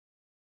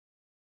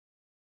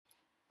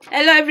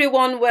Hello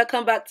everyone,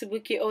 welcome back to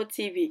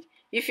BukkyOTv.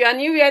 If you are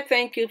new here,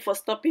 thank you for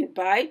stopping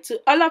by.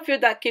 To all of you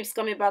that keeps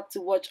coming back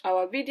to watch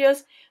our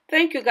videos,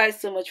 thank you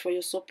guys so much for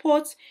your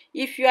support.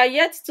 If you are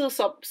yet to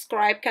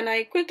subscribe, can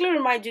I quickly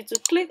remind you to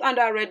click on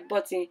that red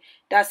button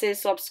that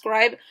says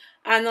subscribe,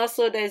 and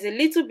also there is a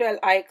little bell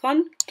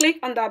icon. Click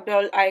on that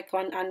bell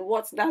icon, and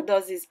what that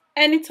does is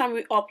anytime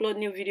we upload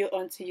new video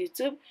onto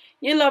YouTube,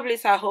 you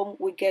lovelies at home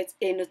will get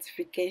a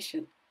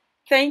notification.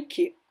 Thank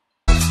you.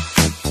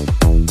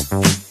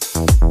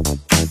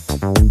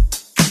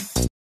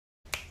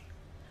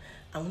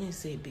 I want to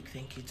say a big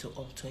thank you to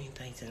all Toyin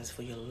Titans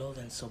for your love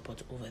and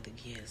support over the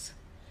years.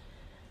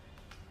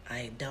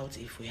 I doubt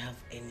if we have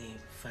any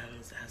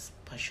fans as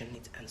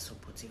passionate and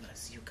supportive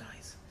as you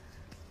guys.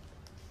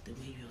 The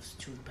way you have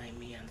stood by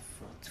me and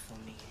fought for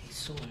me is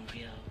so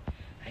unreal.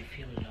 I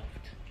feel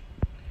loved.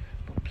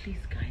 But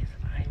please guys,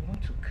 I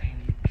want to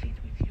kindly plead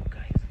with you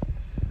guys.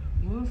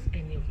 Once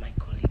any of my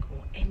colleagues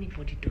or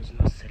anybody does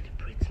not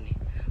celebrate me,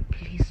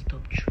 please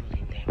stop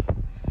trolling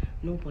them.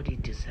 Nobody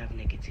deserves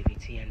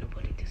negativity and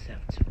nobody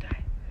deserves to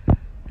die.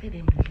 Let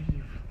them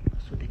live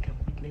so they can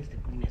witness the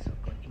goodness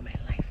of God in my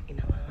life, in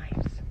our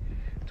lives.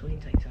 Toyin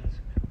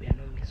Titans, we are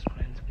not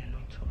miscreants, we are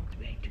not taught,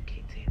 we are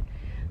educated.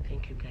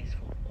 Thank you guys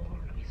for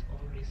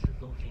always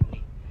loving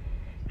me.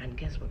 And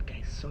guess what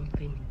guys,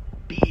 something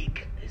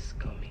big is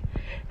coming.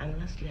 And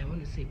lastly, I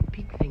want to say a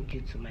big thank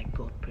you to my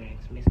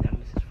godparents, Mr.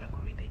 and Mrs.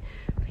 Frakorede.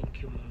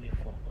 Thank you mommy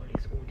for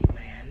always holding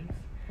my hands.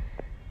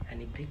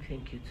 And a big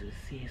thank you to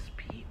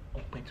CSP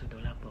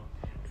Okorocha.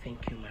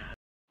 Thank you, ma.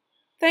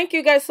 Thank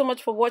you guys so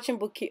much for watching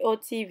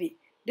BukkyOTv.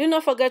 Do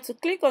not forget to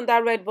click on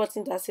that red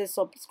button that says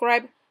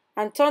subscribe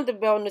and turn the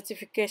bell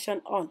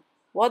notification on.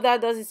 What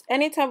that does is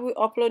anytime we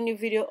upload new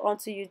video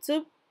onto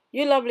YouTube,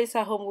 you lovelies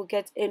at home will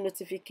get a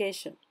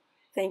notification.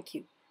 Thank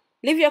you.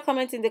 Leave your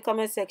comment in the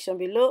comment section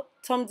below,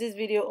 thumbs this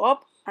video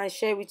up and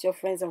share with your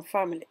friends and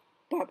family.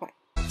 Bye bye.